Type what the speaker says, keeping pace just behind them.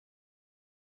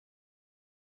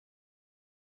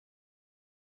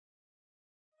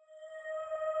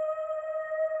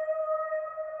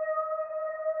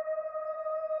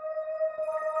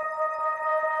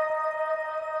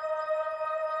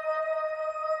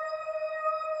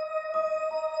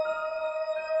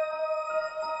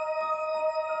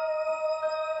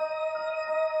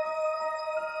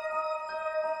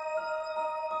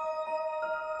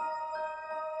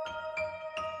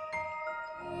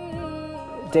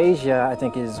Deja, I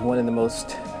think, is one of the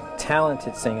most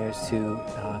talented singers to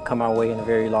come our way in a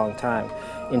very long time.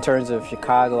 In terms of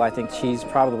Chicago, I think she's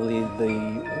probably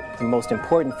the most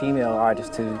important female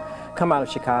artist to come out of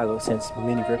Chicago since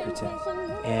Minnie Riperton.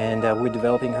 And we're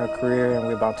developing her career, and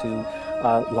we're about to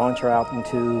launch her out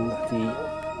into the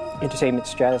entertainment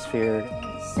stratosphere.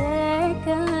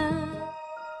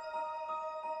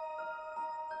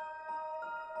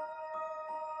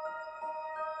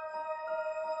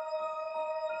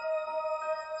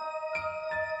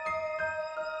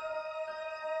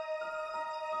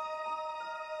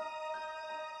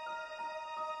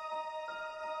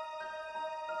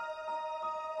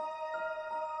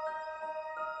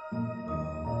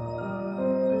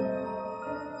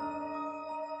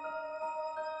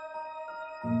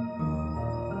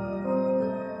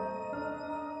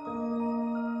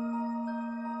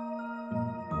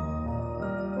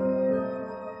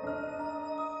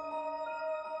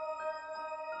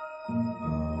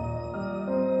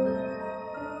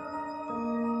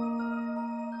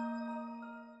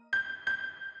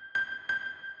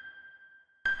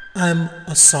 I'm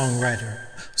a songwriter,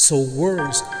 so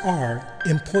words are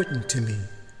important to me.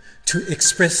 To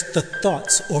express the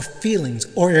thoughts or feelings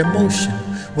or emotion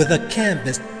with a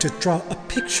canvas to draw a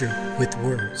picture with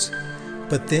words.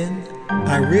 But then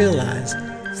I realized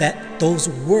that those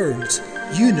words,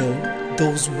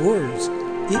 those words,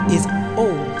 it is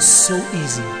oh so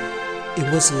easy. It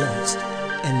was lost,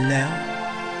 and now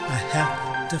I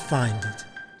have to find it.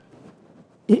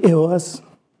 It was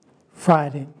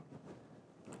Friday,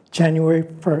 January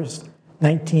 1st,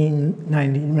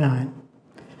 1999,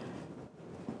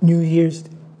 New Year's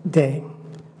Day.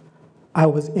 I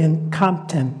was in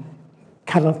Compton,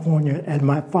 California at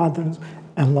my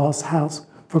father-in-law's house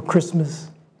for Christmas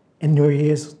and New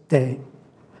Year's Day.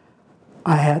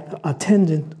 I had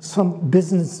attended some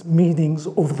business meetings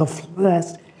over the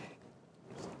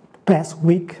past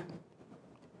week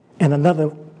and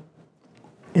another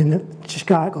in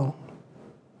Chicago.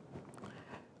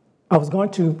 I was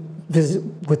going to visit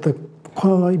with the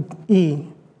Quality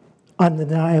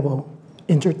Undeniable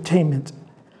Entertainment,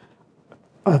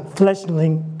 a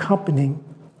fledgling company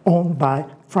owned by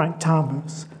Frank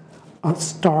Thomas, a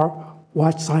star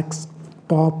White Sox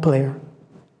ball player,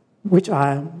 which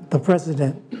I am the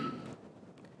president.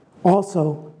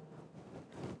 Also,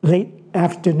 late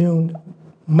afternoon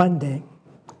Monday,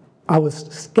 I was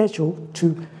scheduled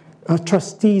to a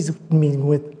trustees meeting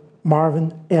with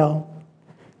Marvin L.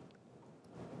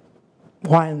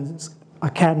 Wines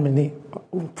Academy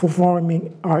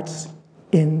Performing Arts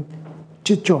in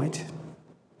Detroit.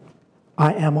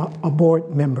 I am a board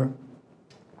member.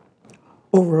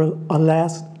 Over a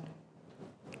last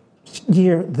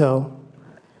year, though,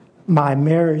 my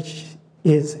marriage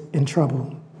is in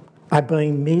trouble. I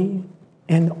blame me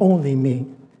and only me.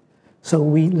 So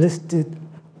we listed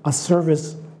a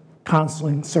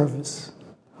counseling service.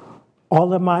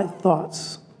 All of my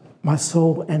thoughts, my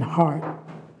soul and heart,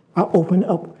 I opened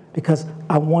up because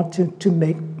I wanted to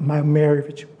make my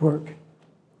marriage work.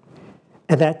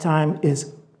 At that time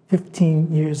is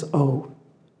 15 years old.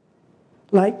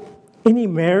 Like any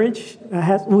marriage,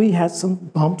 we had some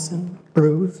bumps and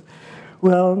bruises.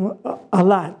 Well, a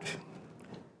lot.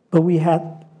 But we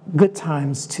had good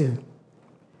times too.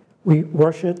 We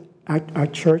worshiped at our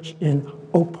church in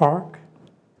Oak Park.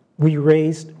 We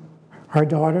raised her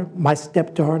daughter, my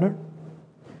stepdaughter.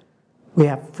 We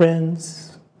have friends.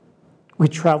 We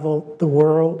travel the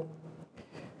world.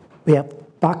 We have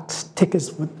box tickets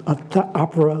for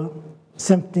opera,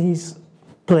 symphonies,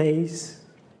 plays.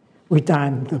 We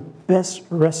dine in the best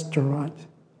restaurant.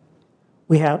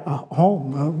 We have a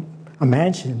home, a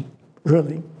mansion,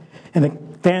 really,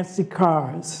 and fancy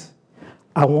cars.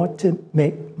 I want to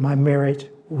make my marriage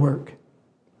work.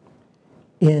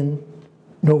 In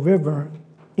November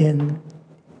in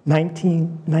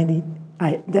 1998,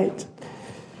 I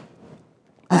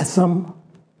had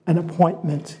an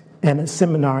appointment and a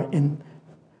seminar in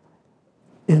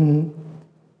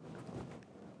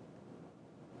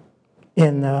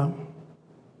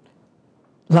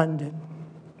London.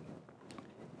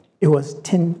 It was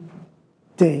 10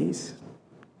 days.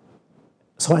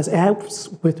 So I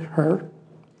asked with her,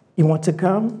 "You want to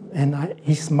come?" And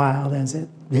he smiled and said,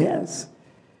 "Yes."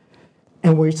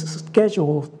 And we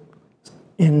scheduled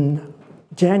in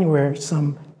January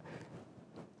some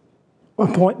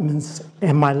appointments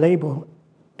and my label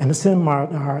and a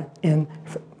seminar in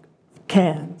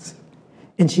Cannes,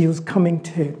 and she was coming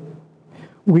too.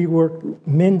 We were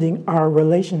mending our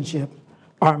relationship,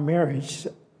 our marriage,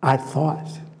 I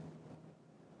thought.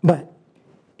 But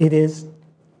it is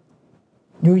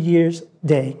New Year's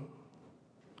Day.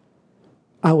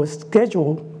 I was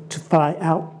scheduled to fly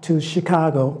out to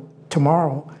Chicago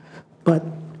tomorrow, but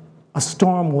a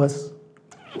storm was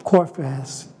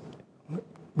forecast,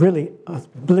 really a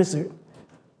blizzard,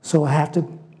 so I have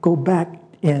to go back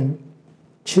in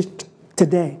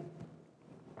today.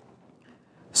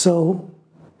 So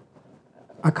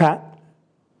I got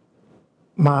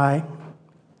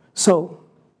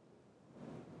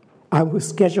I was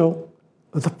scheduled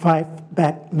to fly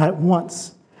back not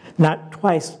once, not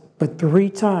twice, but 3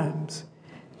 times.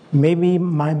 Maybe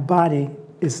my body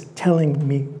is telling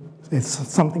me there's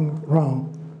something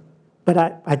wrong, but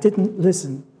I didn't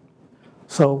listen.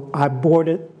 So I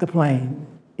boarded the plane.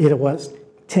 It was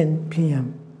 10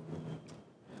 p.m.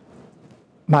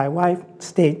 My wife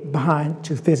stayed behind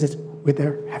to visit with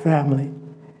her family,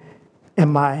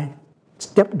 and my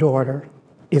stepdaughter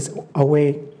is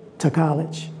away to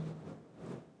college.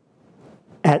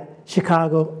 At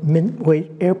Chicago Midway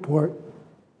Airport,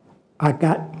 I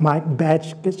got my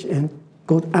baggage and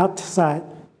go outside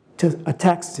to a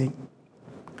taxi.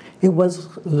 It was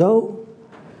low,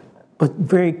 but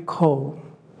very cold.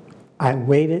 I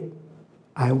waited,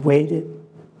 at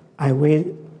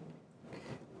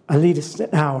least an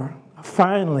hour.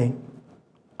 Finally,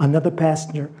 another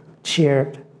passenger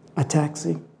shared a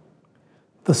taxi.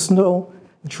 The snow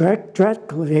dragged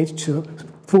to a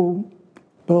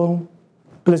full-blown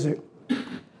blizzard.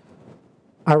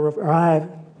 I arrived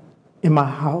in my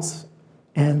house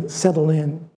and settled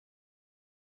in,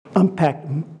 unpacked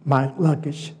my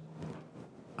luggage.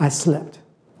 I slept.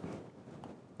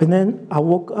 But then I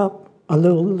woke up a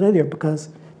little later because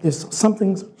there's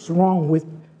something wrong with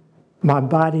my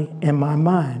body and my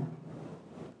mind.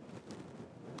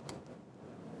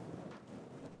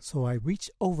 So I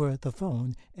reach over the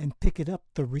phone and pick it up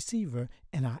the receiver,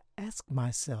 and I ask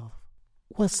myself,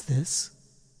 what's this?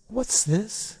 What's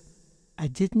this? I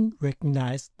didn't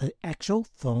recognize the actual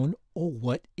phone or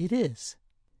what it is.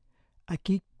 I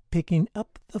keep picking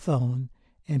up the phone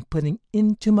and putting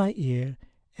into my ear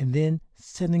and then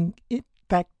setting it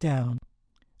back down.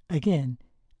 Again,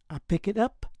 I pick it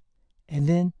up and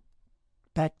then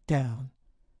back down.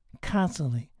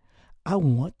 Constantly, I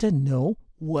want to know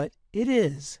what it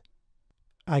is.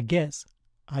 I guess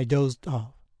I dozed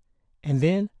off. And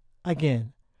then,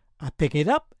 again, I pick it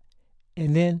up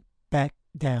and then back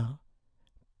down.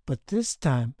 But this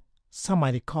time,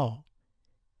 somebody called.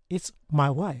 It's my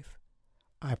wife.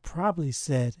 I probably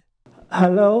said,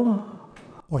 "Hello?"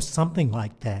 or something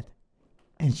like that.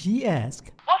 And she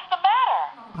asked, "What's the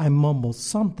matter?" I mumbled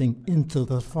something into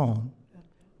the phone.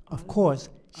 Of course,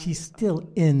 she's still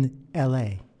in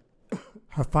L.A.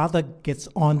 Her father gets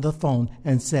on the phone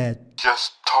and said,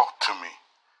 "Just talk to me."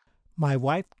 My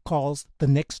wife calls the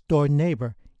next door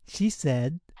neighbor. She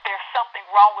said, "There's something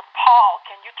wrong with Paul.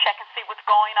 Can you check and see what's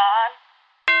going on?"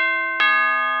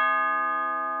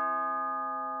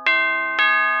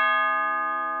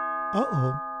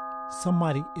 uh-oh,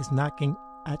 somebody is knocking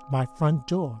at my front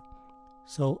door.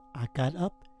 So I got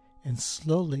up and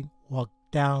slowly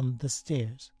walked down the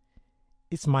stairs.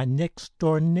 It's my next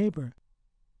door neighbor.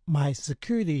 My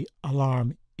security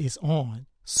alarm is on,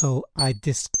 so I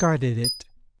discarded it.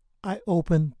 I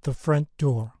opened the front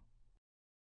door.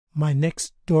 My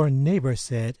next door neighbor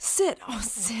said, "Sit,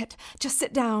 sit. Just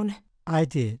sit down." I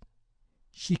did.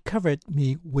 She covered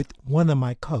me with one of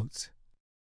my coats.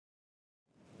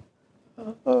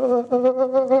 Oh,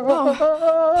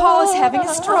 Paul is having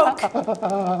a stroke.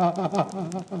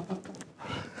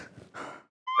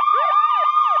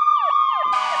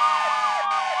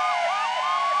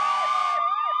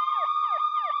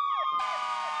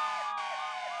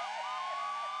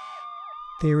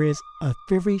 There is a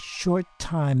very short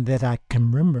time that I can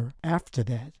remember after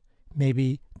that,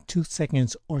 maybe 2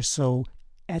 seconds or so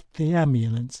at the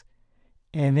ambulance.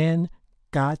 And then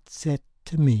God said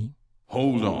to me,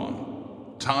 "Hold on.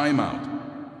 Time out.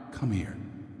 Come here.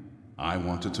 I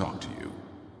want to talk to you."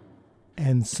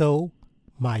 And so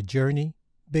my journey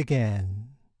began.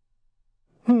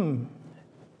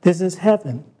 This is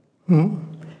heaven.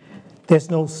 There's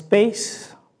no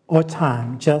space or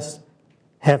time, just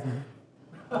heaven.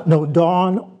 No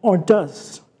dawn or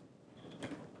dusk.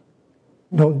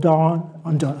 No dawn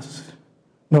or dusk.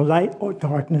 No light or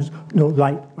darkness. No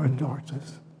light or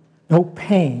darkness. No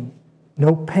pain.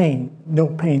 No pain. No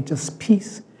pain. Just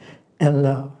peace and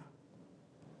love.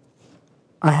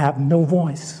 I have no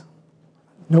voice.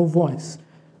 No voice.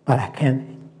 But I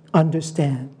can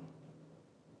understand.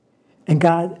 And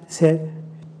God said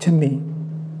to me,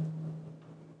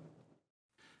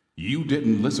 You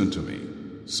didn't listen to me,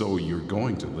 so you're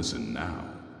going to listen now.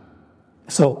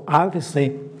 So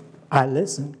obviously I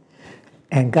listened.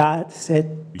 And God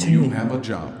said to me, You have a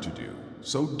job to do.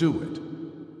 so do it.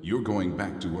 You're going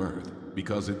back to Earth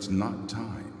because it's not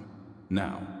time.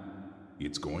 Now,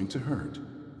 it's going to hurt,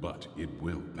 but it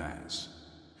will pass.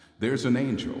 There's an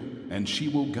angel, and she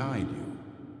will guide you.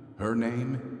 Her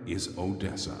name is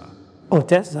Odessa.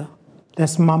 Odessa,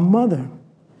 that's my mother.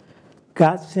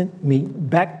 God sent me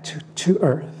back to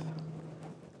Earth.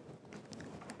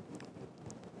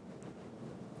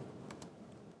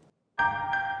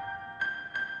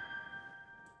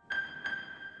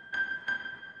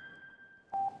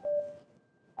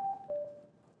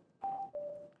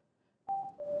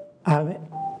 I'm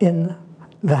in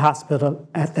the hospital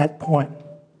at that point,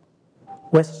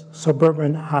 West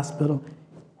Suburban Hospital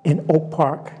in Oak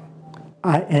Park.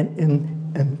 I am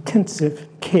in intensive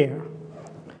care.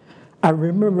 I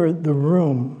remember the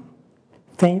room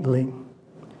faintly.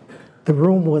 The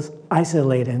room was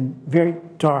isolated, very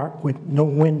dark with no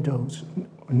windows,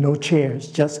 no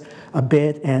chairs, just a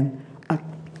bed and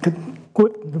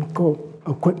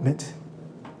equipment.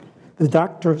 The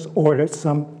doctors ordered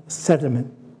some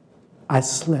sediment. I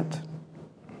slept.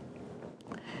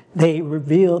 They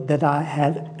revealed that I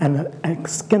had an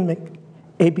ischemic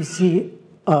ABC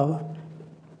of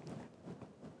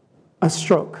a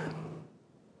stroke,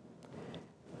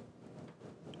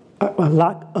 a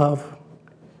lack of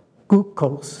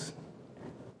glucose,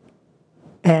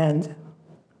 and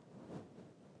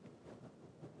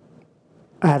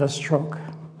I had a stroke.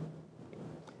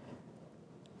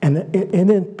 And an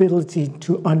inability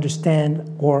to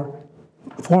understand or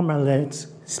formulate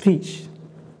speech.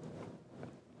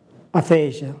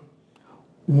 Aphasia.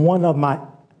 One of my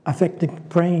affected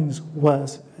brains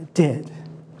was dead.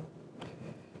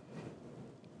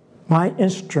 My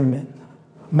instrument,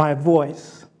 my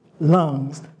voice,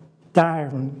 lungs,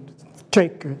 diaphragm,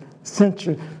 trachea,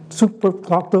 central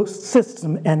supragluteal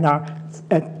system, and our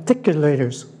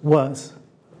articulators was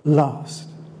lost.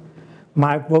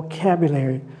 My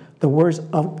vocabulary, the words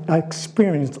of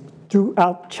experience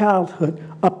throughout childhood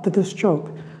up to the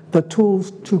stroke, the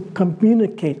tools to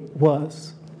communicate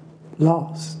was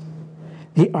lost.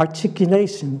 The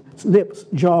articulation, lips,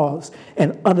 jaws,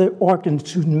 and other organs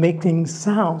to making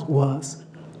sounds was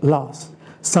lost.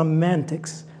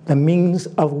 Semantics, the meanings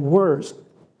of words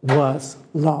was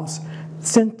lost.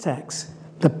 Syntax,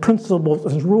 the principles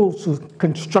and rules to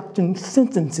constructing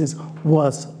sentences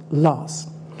was lost.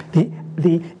 The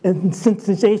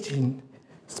incentivization,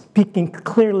 speaking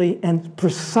clearly and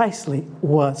precisely,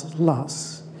 was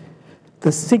lost.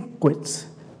 The sequence,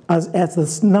 as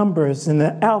the numbers in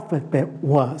the alphabet,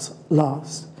 was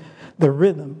lost. The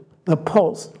rhythm, the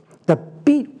pulse, the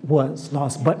beat was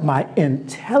lost, but my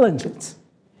intelligence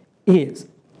is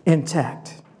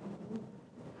intact.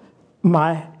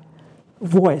 My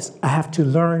voice, I have to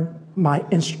learn my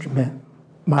instrument,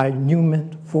 my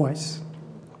human voice.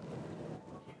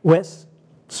 West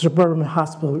Suburban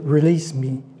Hospital released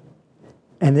me,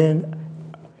 and then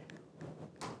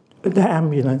the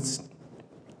ambulance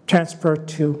transferred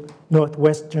to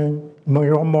Northwestern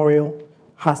Memorial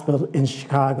Hospital in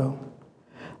Chicago.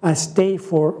 I stayed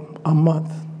for a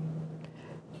month.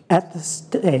 At the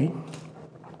stay,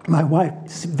 my wife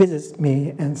visits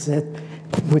me and said,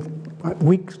 with a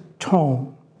weak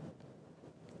tone,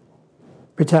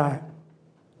 "Retired.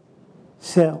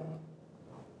 Sell.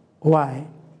 Why?"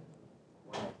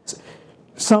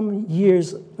 Some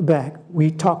years back,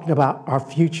 we talked about our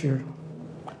future.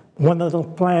 One of the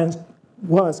plans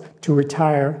was to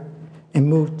retire and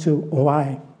move to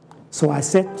Hawaii. So I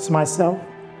said to myself,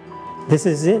 this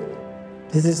is it.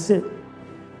 This is it.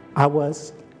 I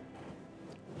was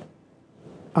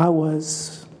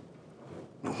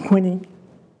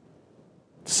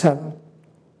 27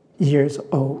 years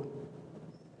old.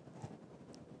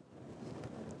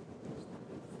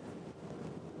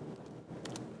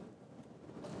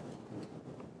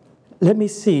 Let me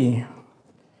see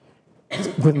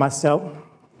with myself.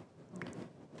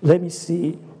 Let me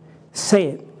see. Say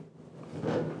it.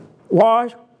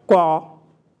 Wash, claw,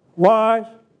 wash,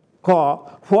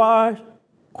 claw, wash,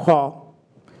 claw.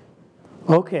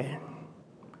 Okay.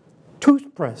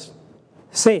 Toothbrush.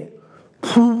 Say it.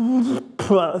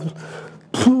 Toothbrush,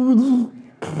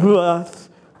 toothbrush,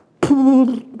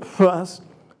 toothbrush.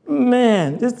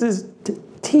 Man, this is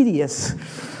tedious.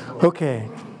 Okay.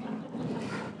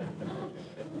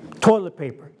 Toilet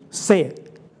paper. Say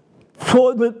it.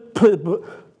 Toilet paper.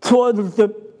 Toilet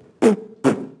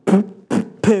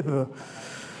paper.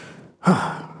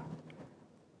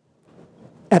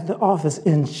 At the office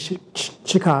in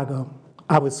Chicago,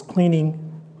 I was cleaning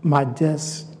my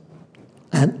desk,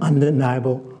 and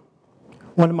undeniable,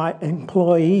 one of my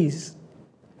employees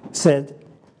said,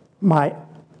 my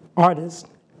artist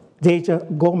Deja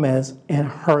Gomez and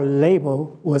her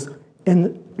label was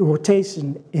in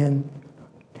rotation in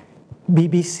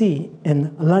BBC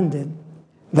in London.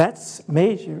 That's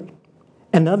major.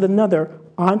 And another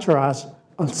entourage,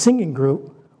 a singing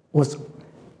group, was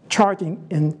charting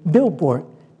in Billboard.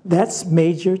 That's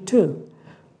major too.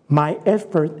 My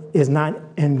effort is not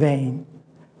in vain.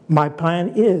 My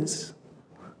plan is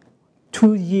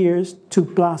 2 years to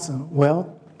blossom.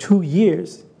 Well, 2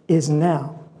 years is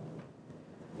now.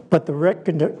 But the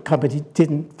record company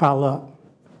didn't follow up.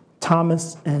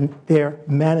 Thomas and their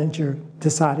manager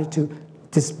decided to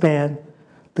disband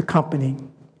the company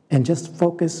and just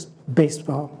focus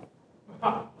baseball.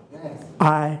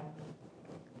 I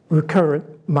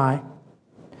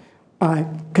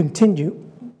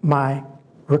continue my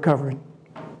recovery.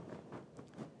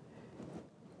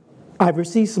 I've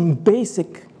received some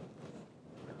basic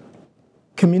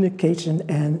communication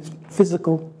and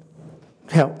physical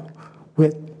help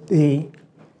with the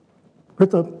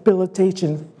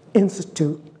Rehabilitation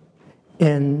Institute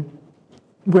in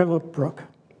Willowbrook.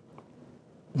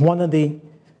 One of the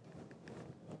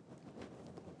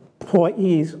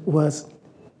employees was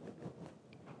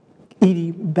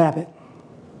Edie Babbitt.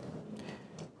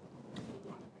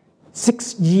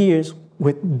 6 years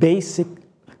with basic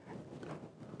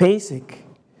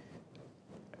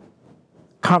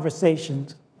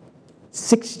conversations,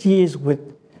 6 years with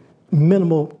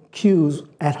minimal cues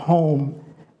at home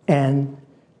and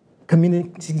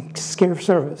community care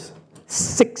service,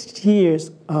 6 years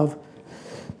of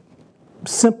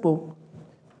simple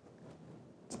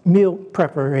meal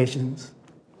preparations,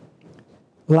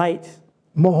 light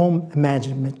home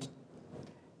management,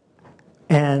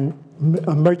 and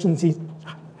emergency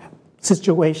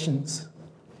situations.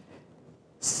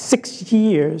 6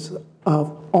 years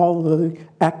of all the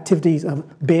activities of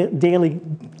daily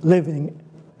living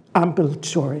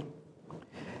ambulatory.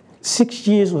 6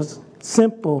 years was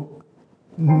simple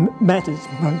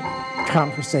management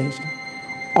conversation.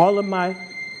 All of my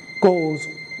goals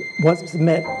was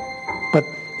met, but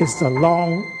it's a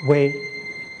long way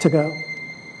to go.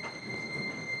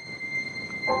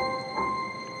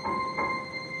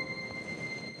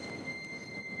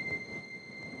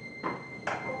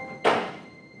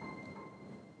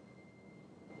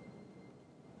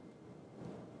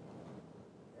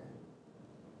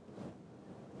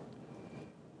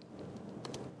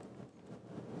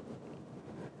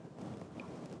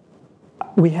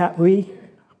 We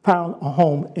found a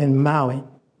home in Maui.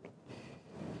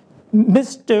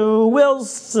 Mr.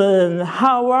 Wilson,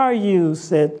 how are you?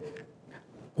 Said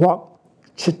Walt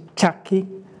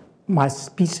Chichaki, my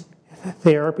speech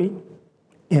therapy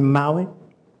in Maui.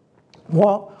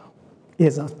 Walt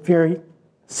is a very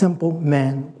simple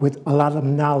man with a lot of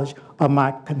knowledge of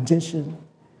my condition.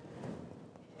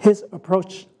 His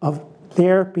approach of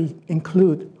therapy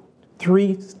include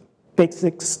 3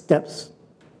 basic steps.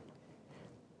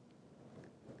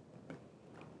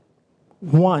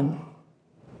 1,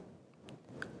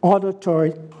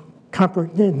 auditory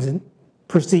comprehension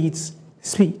precedes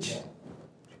speech.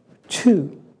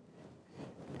 2,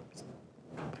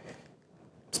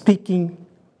 speaking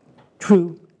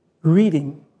through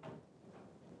reading.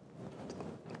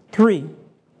 3,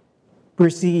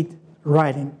 precede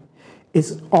writing.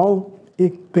 It's all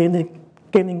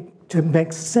beginning to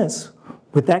make sense.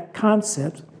 With that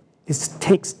concept, it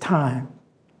takes time.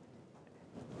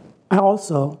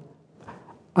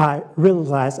 I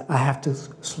realize I have to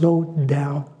slow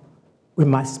down with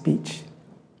my speech.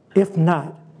 If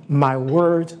not, my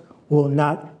words will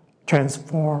not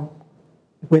transform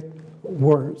with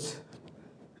words.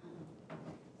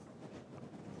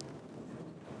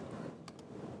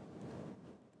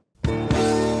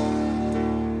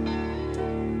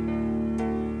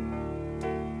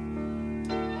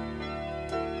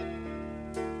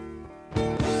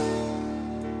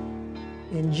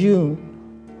 In June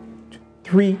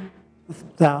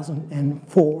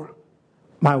 2004,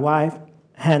 my wife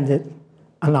handed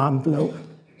an envelope.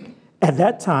 At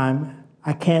that time,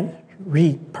 I can't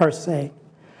read per se.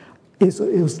 It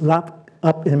was locked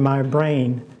up in my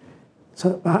brain,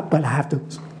 but I have to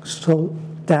slow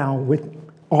down with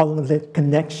all of the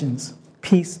connections,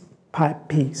 piece by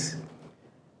piece.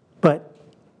 But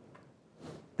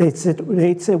they said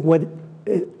what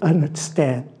I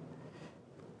understand.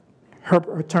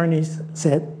 Her attorneys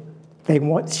said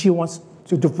she wants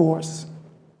to divorce.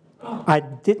 I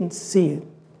didn't see it.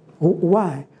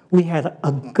 Why? We had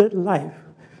a good life.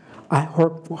 I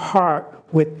worked hard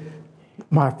with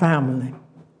my family.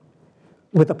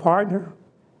 With a partner,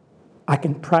 I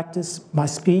can practice my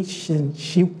speech and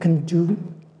she can do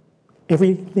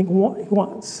everything he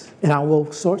wants, and I will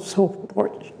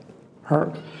support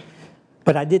her.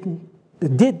 But I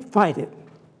did fight it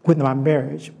with my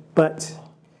marriage. But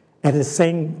as the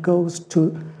saying goes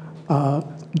to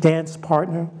dance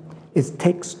partner, it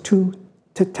takes two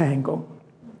to tango.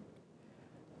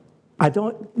 I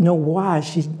don't know why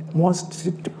she wants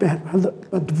to have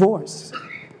a divorce.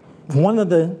 One of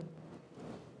the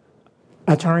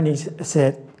attorneys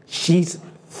said, she's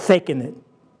faking it.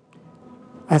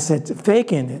 I said,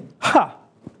 faking it? Ha!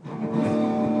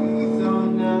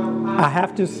 I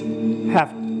have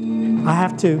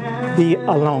to be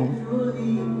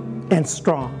alone and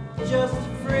strong. Just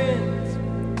friends,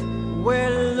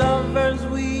 we're lovers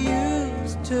we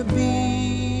used to be.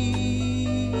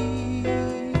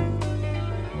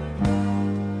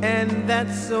 And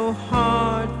that's so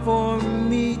hard for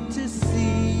me to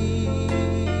see,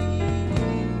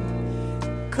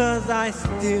 'cause I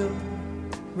still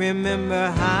remember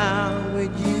how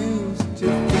it used to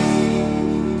be.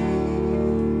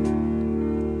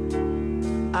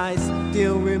 I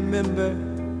still remember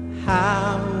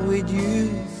how it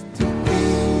used to be.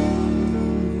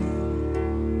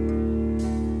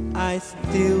 I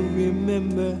still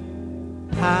remember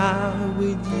how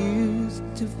it used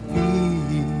to feel.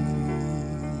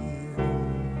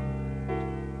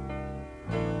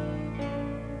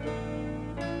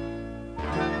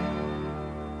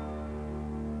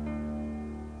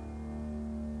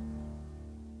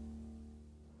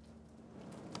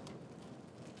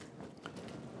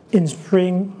 In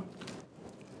spring,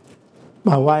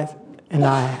 my wife and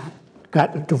I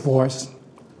got a divorce.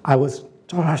 I was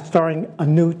starting a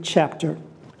new chapter.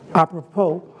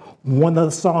 Apropos, one of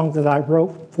the songs that I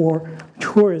wrote for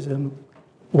tourism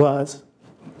was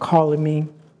Calling Me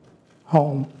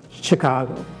Home,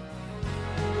 Chicago.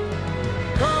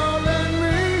 Calling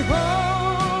me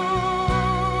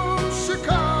home,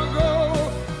 Chicago.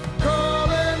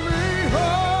 Calling me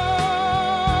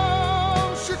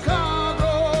home,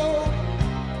 Chicago.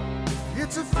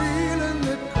 It's a feeling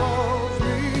that calls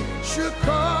me.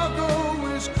 Chicago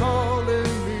is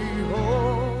calling me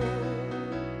home.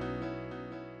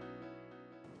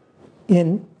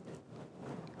 In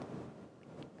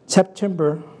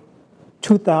September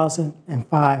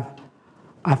 2005,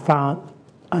 I found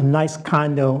a nice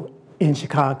condo in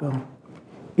Chicago.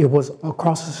 It was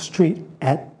across the street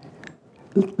at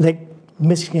Lake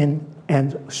Michigan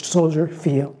and Soldier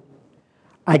Field.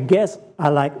 I guess I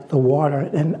like the water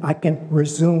and I can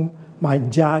resume my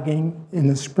jogging in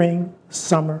the spring,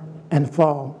 summer, and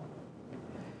fall.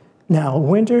 Now,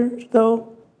 winter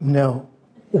though, no.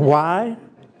 Why,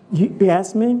 you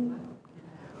ask me?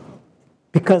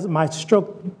 Because my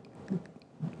stroke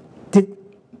did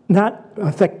not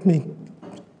affect me.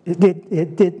 It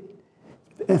did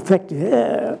affect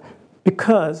it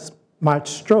because my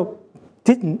stroke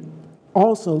didn't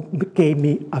also gave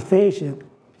me aphasia.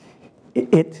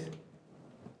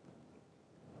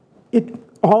 It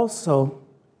also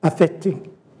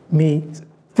affected me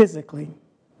physically.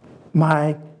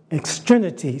 My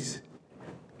extremities,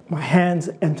 my hands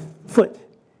and foot,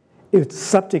 it's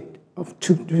subject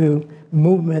to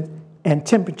movement and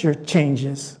temperature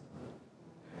changes,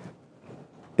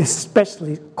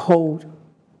 especially cold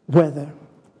weather.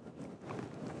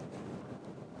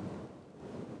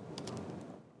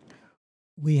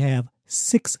 We have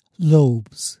 6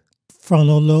 lobes: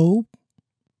 frontal lobe,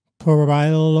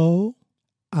 parietal lobe,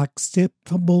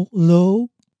 occipital lobe,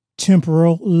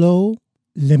 temporal lobe,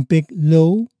 limbic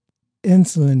lobe,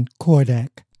 insulin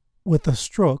cordac. With a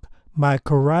stroke, my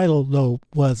parietal lobe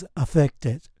was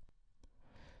affected.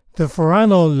 The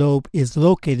frontal lobe is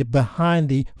located behind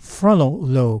the frontal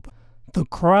lobe. The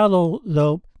parietal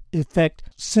lobe affects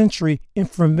sensory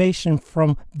information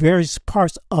from various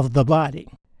parts of the body.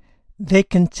 They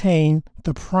contain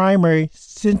the primary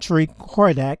sensory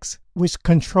cortex, which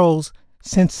controls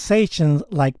sensations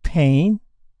like pain,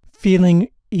 feeling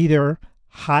either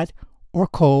hot or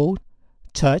cold,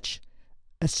 touch,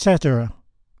 etc.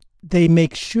 They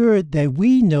make sure that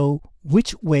we know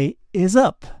which way is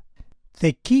up.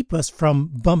 They keep us from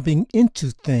bumping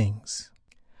into things.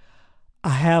 I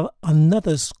have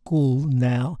another school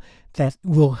now that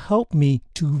will help me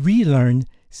to relearn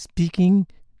speaking,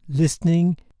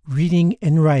 listening, reading,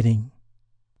 and writing.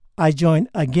 I joined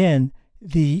again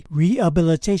the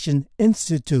Rehabilitation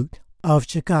Institute of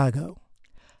Chicago.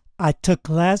 I took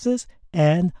classes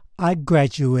and I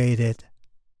graduated.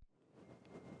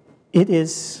 It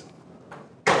is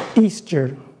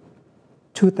Easter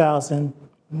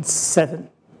 2007.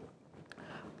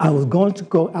 I was going to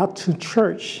go out to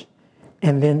church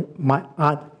and then my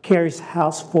Aunt Carrie's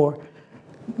house for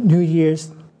New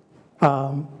Year's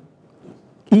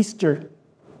Easter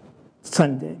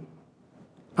Sunday.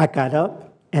 I got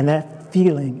up and that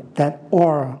feeling, that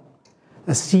aura,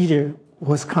 a seizure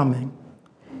was coming.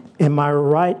 And my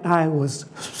right eye was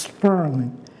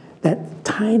swirling, that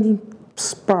tiny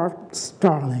spark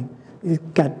starling.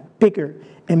 It got bigger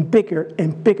and bigger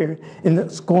and bigger, and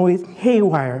it's going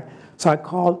haywire. So I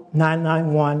called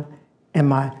 911 and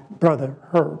my brother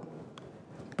heard.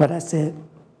 But I said,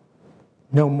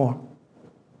 no more.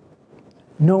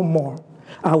 No more.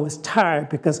 I was tired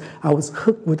because I was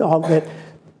hooked with all that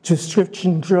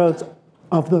prescription drugs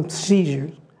of the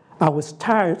seizures. I was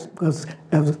tired because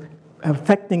it was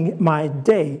affecting my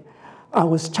day. I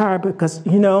was tired because,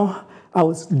 I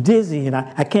was dizzy and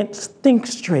I can't think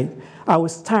straight. I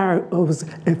was tired. It was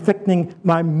affecting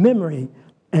my memory.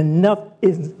 Enough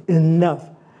is enough.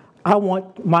 I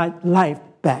want my life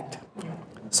back.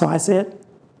 So I said,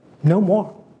 no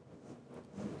more.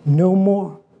 No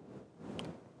more.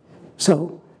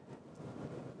 So,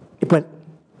 but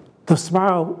the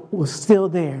spiral was still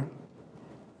there.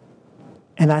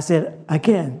 And I said,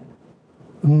 again,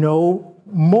 no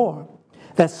more.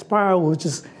 That spiral was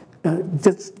just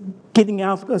getting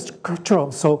out of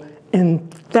control. So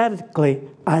emphatically,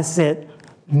 I said,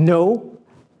 no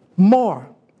more.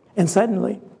 And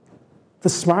suddenly, the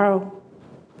spiral,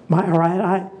 my right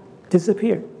eye,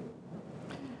 disappeared.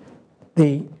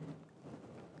 The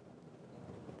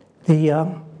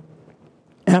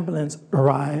ambulance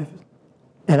arrived,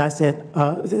 and I said,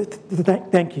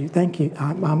 thank you,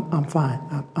 I'm fine,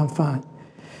 I'm fine.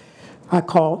 I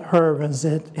called her and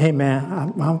said, hey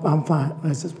man, I'm fine.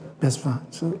 I said, that's fine.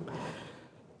 So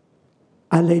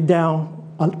I laid down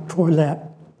for a nap.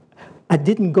 I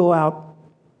didn't go out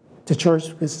to church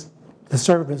because the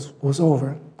service was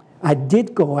over. I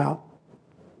did go out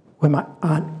with my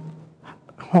aunt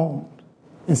home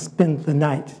and spend the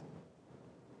night.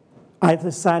 I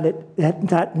decided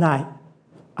that night,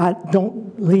 I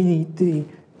don't need the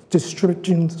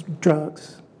prescription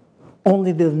drugs,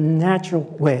 only the natural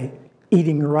way,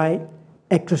 eating right,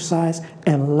 exercise,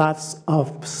 and lots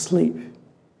of sleep.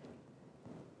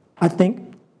 I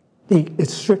think the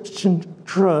prescription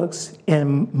drugs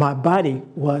in my body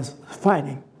was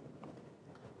fighting.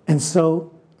 And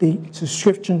so the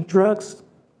prescription drugs,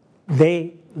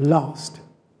 they lost.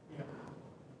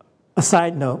 A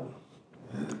side note,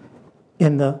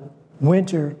 in the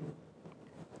winter,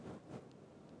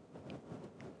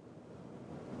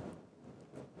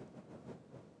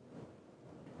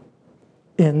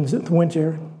 in the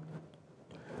winter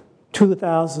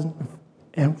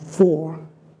 2004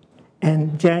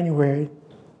 and January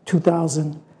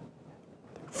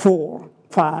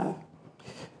 2004-5,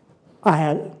 I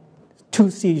had 2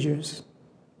 seizures.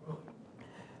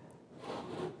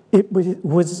 It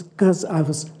was because I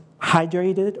was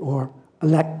hydrated or a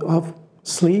lack of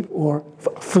sleep or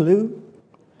flu.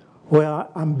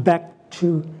 Well, I'm back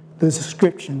to the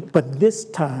description, but this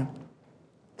time,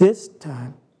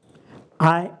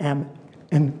 I am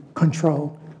in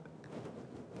control,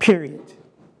 period.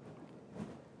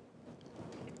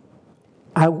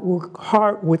 I worked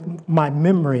hard with my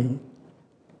memory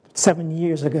 7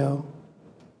 years ago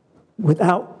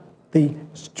without the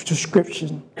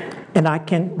prescription, and I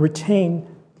can retain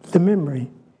the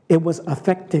memory. It was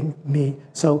affecting me,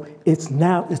 so it's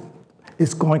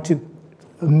going to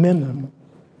a minimum.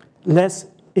 Less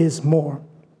is more.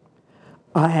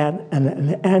 I had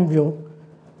an annual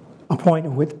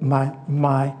appointment with my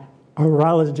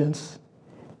urologist,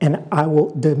 and I will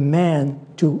demand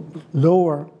to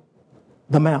lower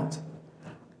the amount.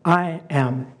 I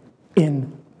am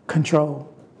in control.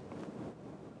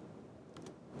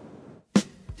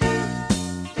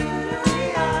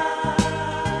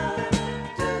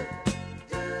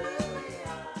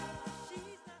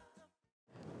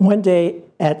 One day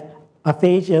at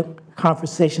Aphasia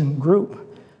conversation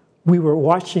group, we were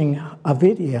watching a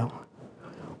video.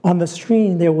 On the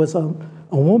screen, there was a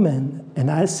woman, and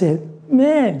I said,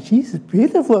 man, she's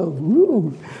beautiful.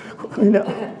 Ooh.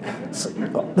 So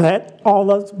that all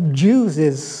those Jews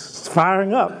is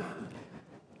firing up.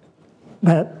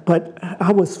 But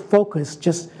I was focused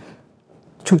just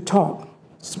to talk,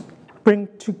 bring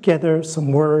together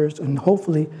some words and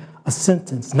hopefully a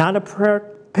sentence, not a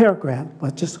paragraph,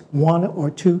 but just 1 or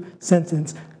 2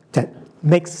 sentences that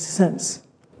makes sense.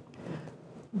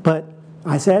 But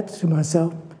I said to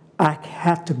myself, I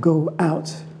have to go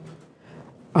out.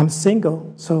 I'm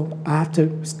single, so I have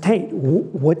to state,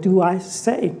 what do I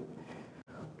say?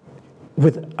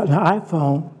 With an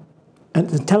iPhone and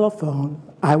the telephone,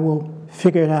 I will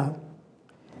figure it out.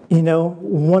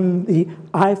 On the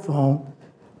iPhone,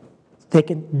 they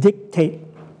can dictate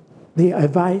the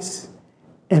advice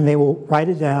and they will write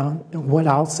it down, what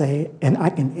I'll say, and I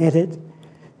can edit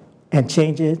and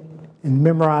change it and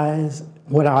memorize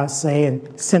what I say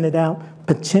and send it out,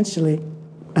 potentially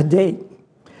a date.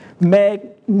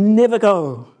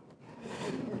 Magnifico.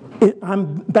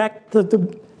 I'm back to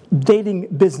the dating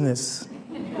business.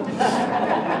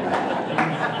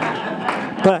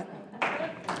 But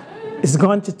it's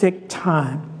going to take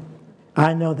time.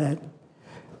 I know that.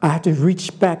 I have to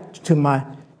reach back to my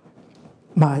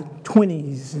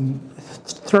 20s and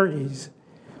 30s.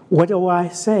 What do I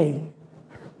say?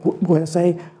 When I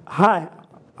say, hi,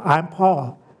 I'm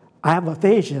Paul. I have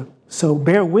aphasia, so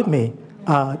bear with me.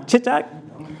 Chit-chat,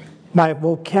 my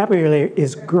vocabulary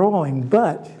is growing,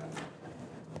 but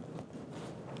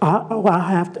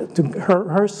I have to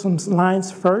rehearse some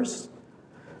lines first.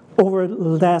 Over the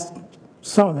last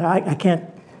song, I can't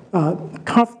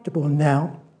comfortable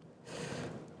now.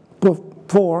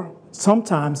 Before,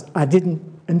 sometimes I didn't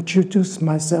introduce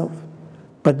myself,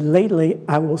 but lately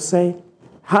I will say,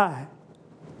 hi,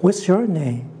 what's your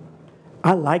name?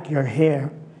 I like your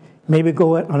hair. Maybe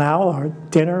go out on out or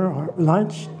dinner or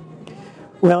lunch.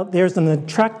 Well, there's an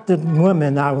attractive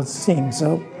woman I was seeing,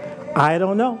 so I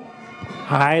don't know.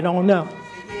 I don't know.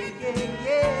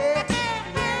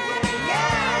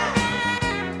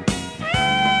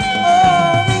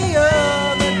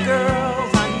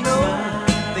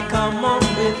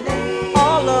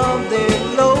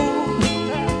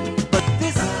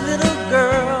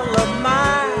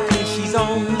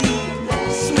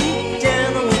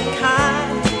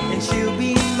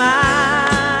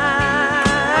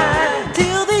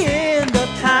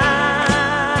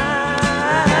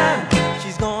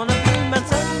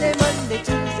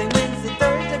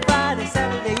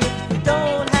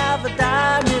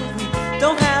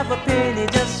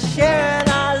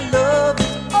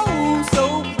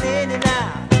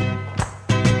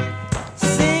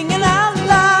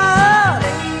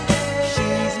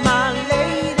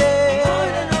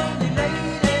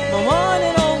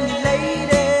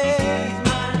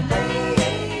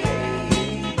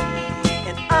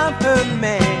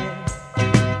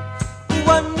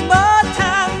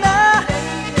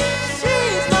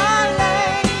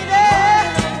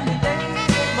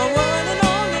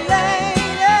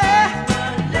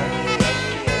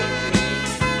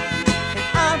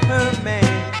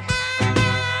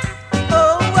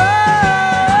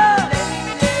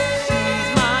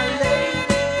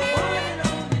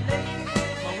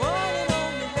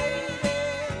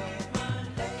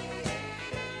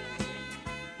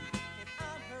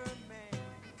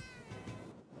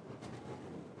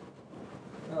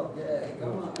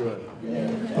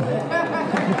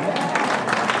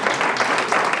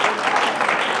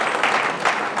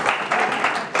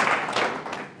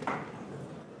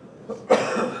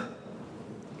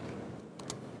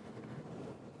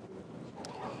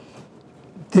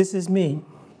 This is me.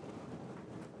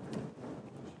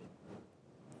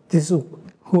 This is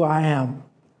who I am.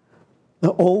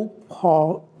 The old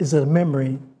Paul is a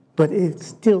memory, but it's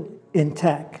still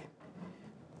intact.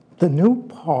 The new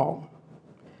Paul,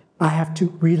 I have to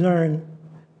relearn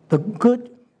the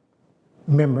good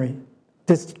memory,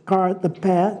 discard the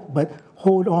past, but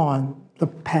hold on the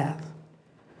path.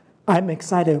 I'm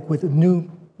excited with the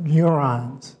new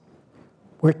neurons.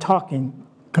 We're talking,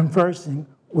 conversing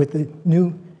with the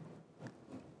new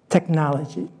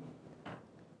technology,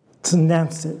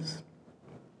 synapses.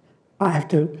 I have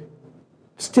to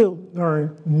still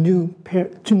learn new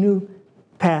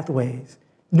pathways,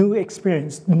 new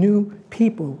experience, new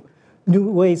people, new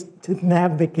ways to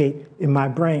navigate in my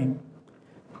brain.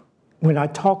 When I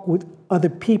talk with other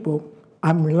people,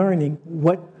 I'm learning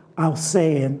what I'll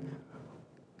say and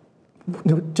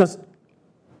just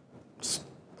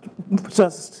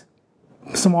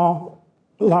small,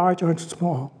 large or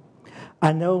small.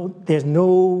 I know there's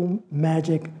no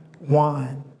magic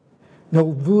wand,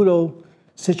 no voodoo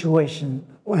situation,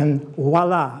 and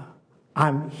voila,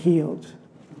 I'm healed.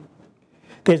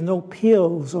 There's no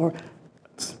pills or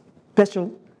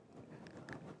special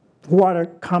water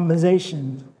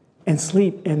combinations and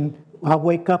sleep, and I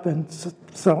wake up and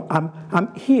so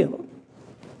I'm healed.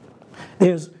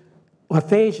 There's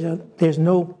aphasia, there's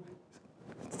no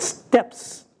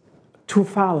steps to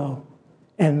follow,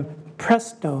 and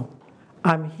presto,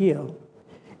 I'm healed.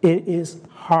 It is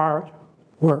hard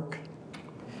work.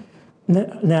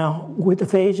 Now, with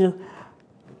aphasia,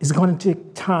 it's going to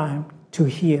take time to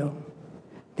heal.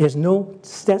 There's no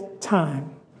set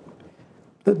time.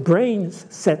 The brain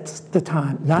sets the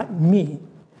time, not me,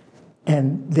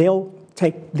 and they'll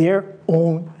take their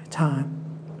own time.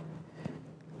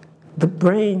 The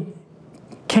brain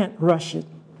can't rush it.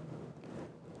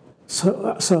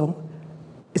 So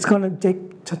it's going to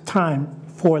take time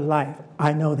for life.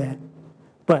 I know that.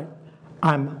 But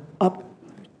I'm up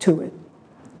to it.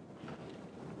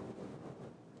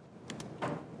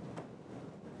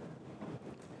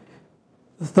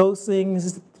 Those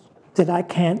things that I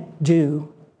can't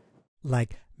do,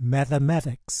 like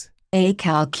mathematics,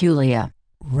 acalculia,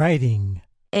 writing,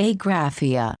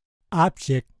 agraphia,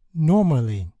 object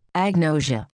normally,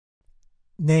 agnosia,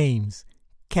 names,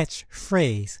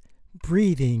 catchphrase,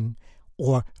 breathing,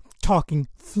 or talking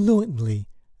fluently,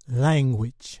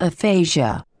 language.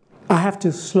 aphasia. I have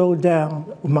to slow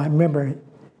down my memory,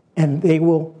 and they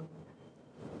will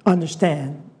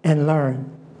understand and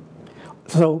learn.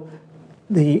 So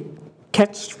the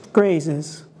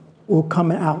catchphrases will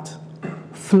come out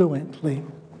fluently.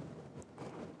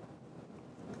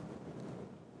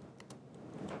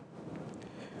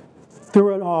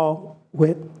 Through it all,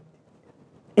 with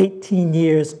 18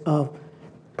 years of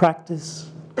practice,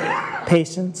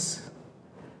 patience,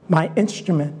 my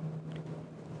instrument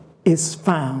is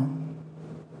found.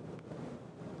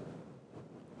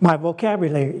 My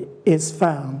vocabulary is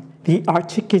found. The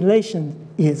articulation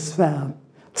is found.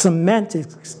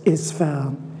 Semantics is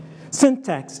found.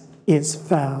 Syntax is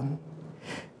found.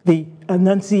 The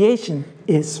enunciation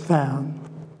is found.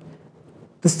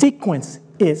 The sequence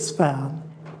is found.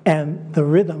 And the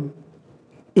rhythm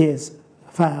is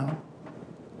found.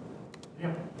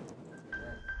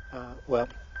 Well,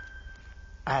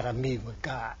 I had a meeting with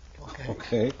God.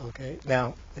 Okay.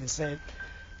 Now, they said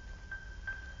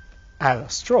I had a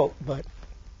stroke, but,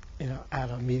 I had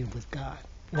a meeting with God.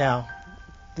 Now,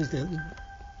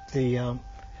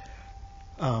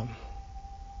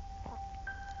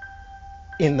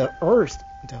 in the earth,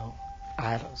 though,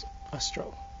 I had a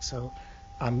stroke. So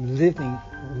I'm living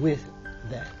with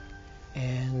that.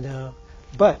 And,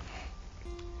 but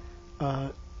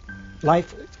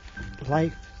life,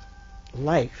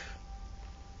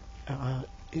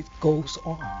 it goes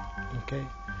on, okay?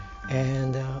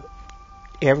 And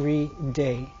every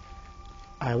day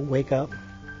I wake up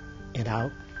and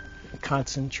I'll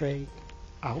concentrate,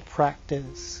 I'll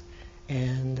practice,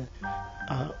 and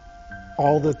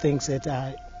all the things that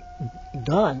I've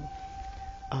done,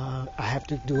 I have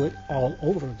to do it all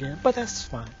over again. But that's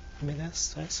fine. I mean,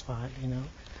 that's fine,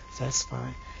 that's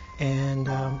fine. And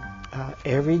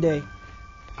every day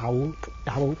I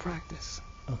will practice,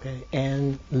 okay,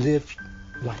 and live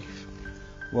life.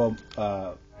 Well,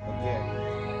 again.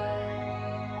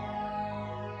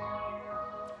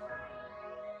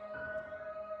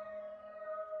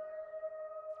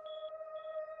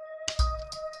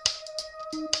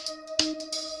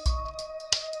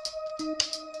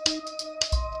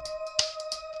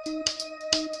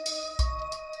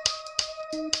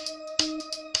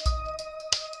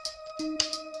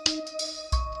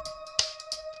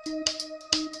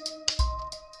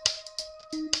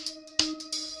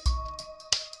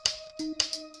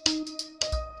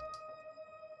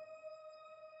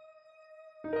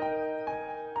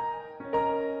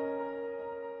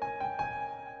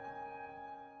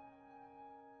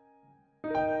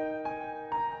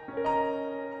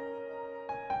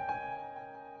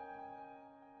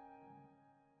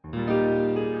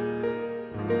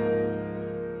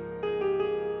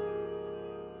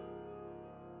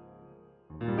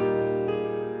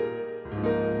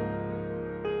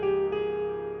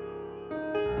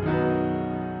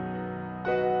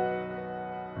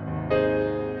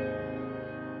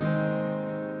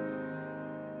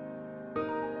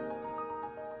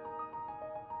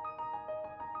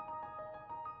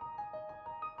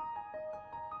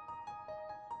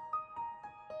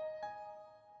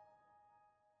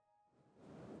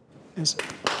 Yes.